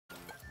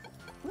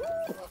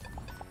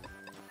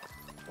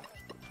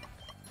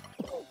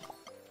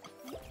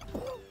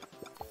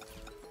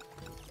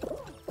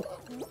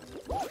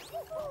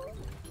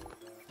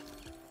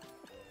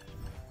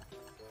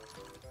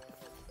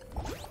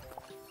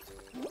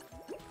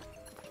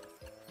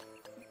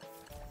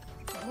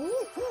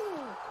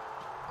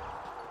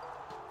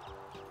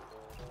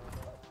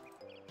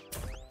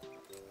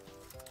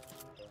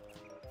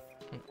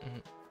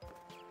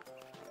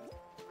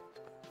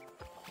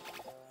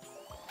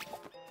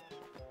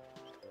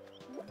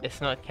It's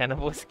not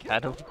cannibal, it's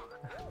cannibal.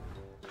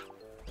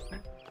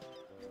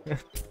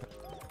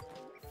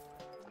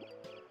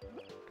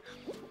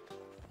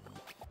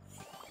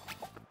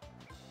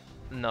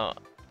 No,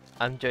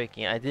 I'm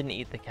joking. I didn't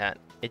eat the cat.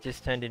 It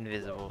just turned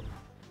invisible.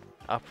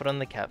 I'll put on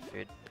the cat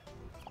food.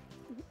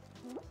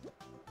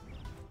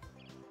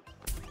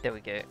 There we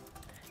go.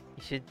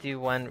 You should do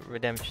one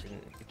redemption.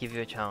 Give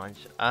you a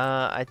challenge.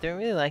 I don't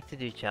really like to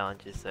do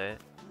challenges though.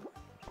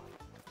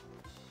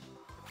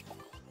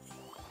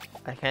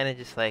 I kind of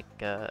just like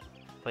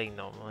playing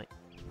normally.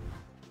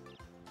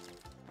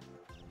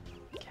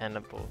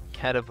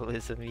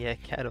 Cannibalism, yeah,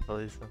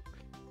 cannibalism.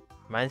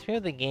 Reminds me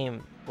of the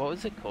game. What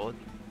was it called?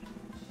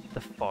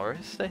 The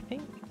Forest, I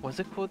think? Was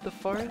it called The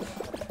Forest?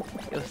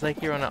 It was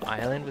like you're on an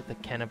island with a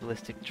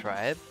cannibalistic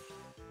tribe.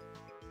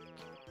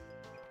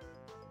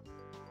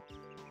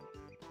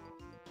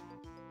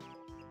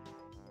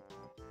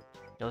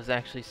 It was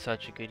actually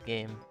such a good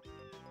game.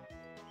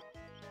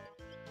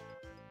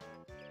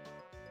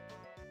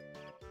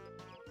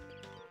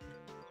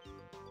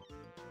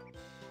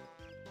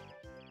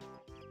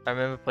 I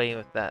remember playing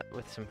with that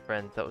with some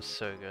friends. That was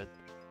so good.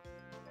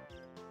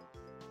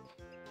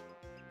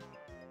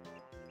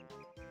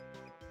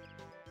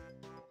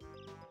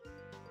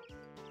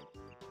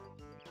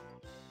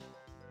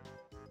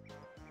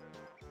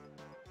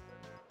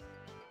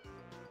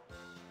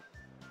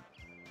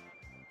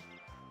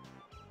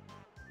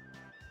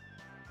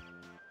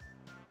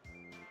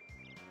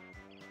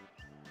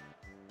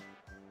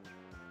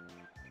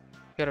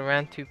 Got a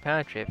round 2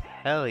 power trip.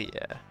 Hell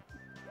yeah.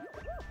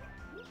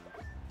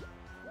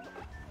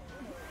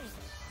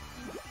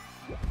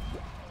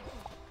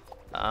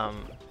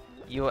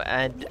 You'll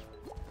add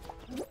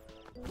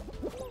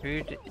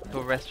food to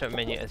a restaurant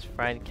menu as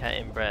fried cat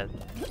and bread.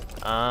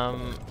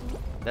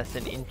 That's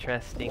an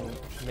interesting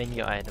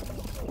menu item.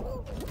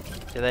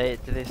 Do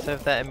they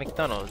serve that at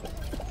McDonald's?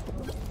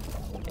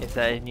 Is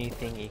that a new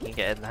thing you can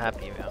get in the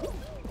Happy Meal?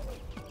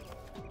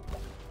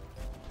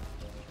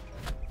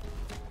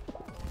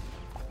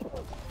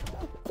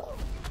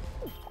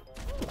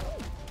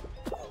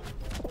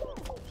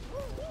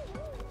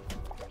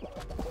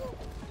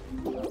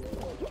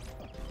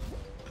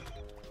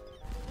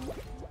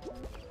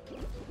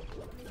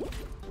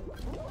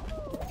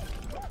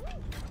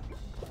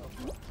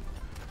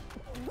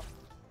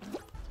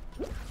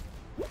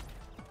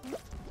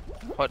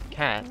 Hot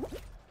cat?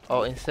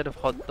 Oh, instead of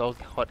hot dog,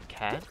 hot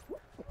cat?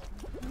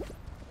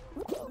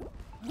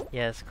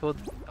 Yeah, it's called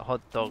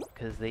hot dog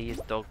because they use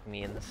dog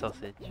meat in the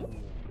sausage.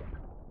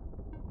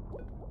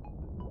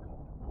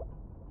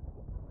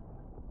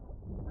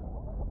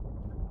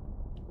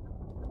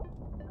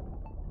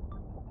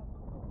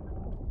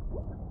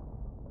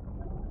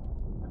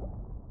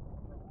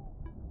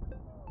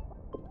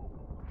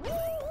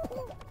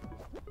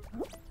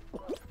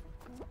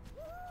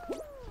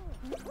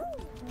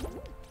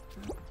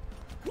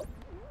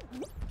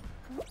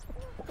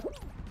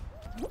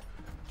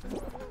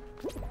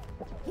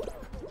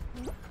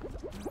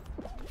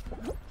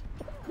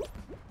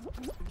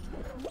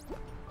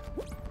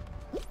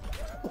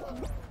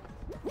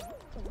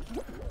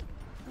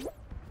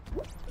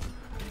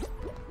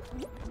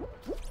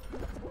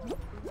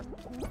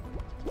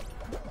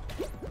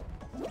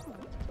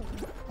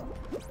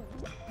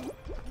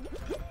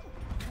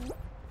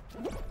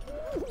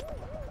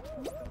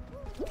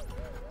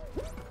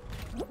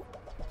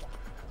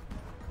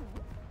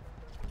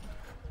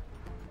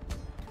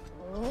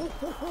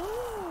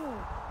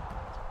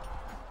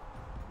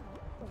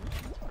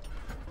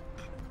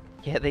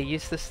 Yeah, they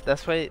use this,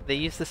 that's why they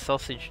use the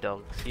sausage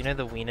dogs. You know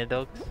the wiener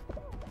dogs?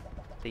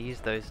 They use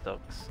those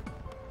dogs.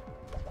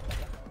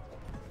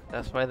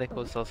 That's why they're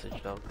called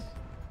sausage dogs.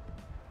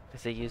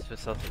 Because they're used for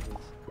sausages.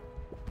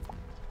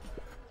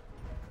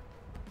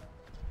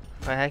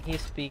 Wait, how can you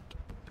speak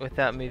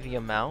without moving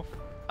your mouth?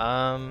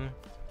 I've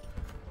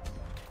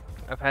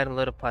had a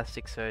lot of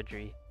plastic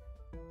surgery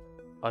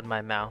on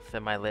my mouth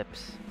and my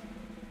lips.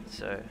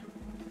 So,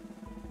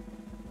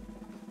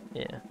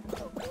 yeah.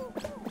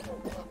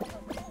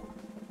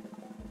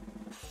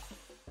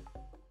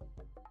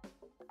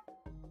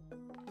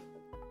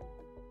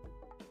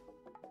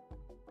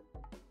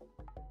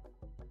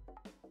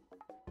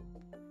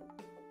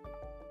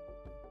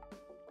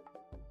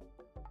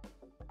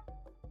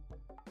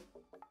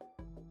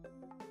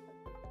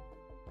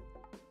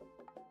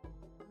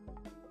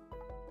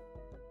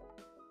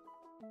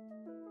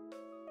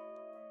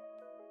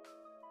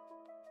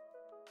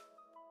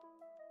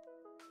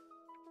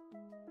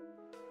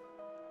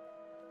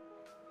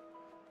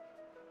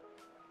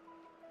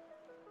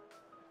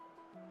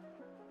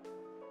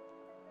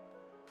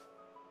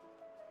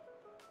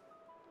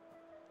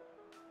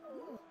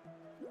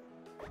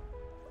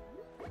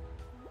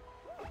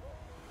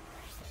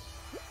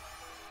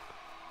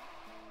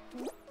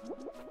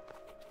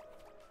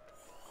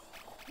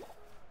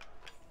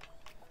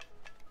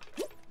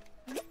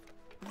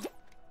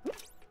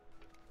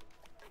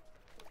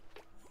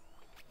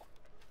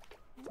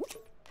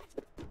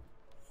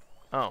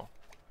 Oh.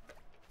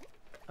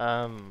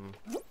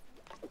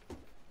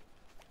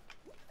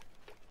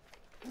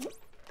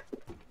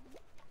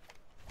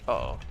 Uh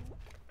oh.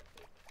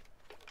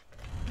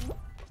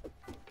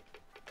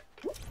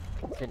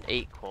 It's an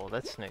 8 call,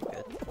 that's no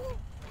good.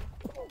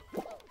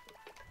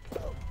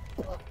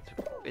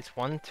 It's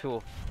 1, 2,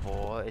 or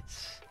 4.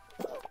 It's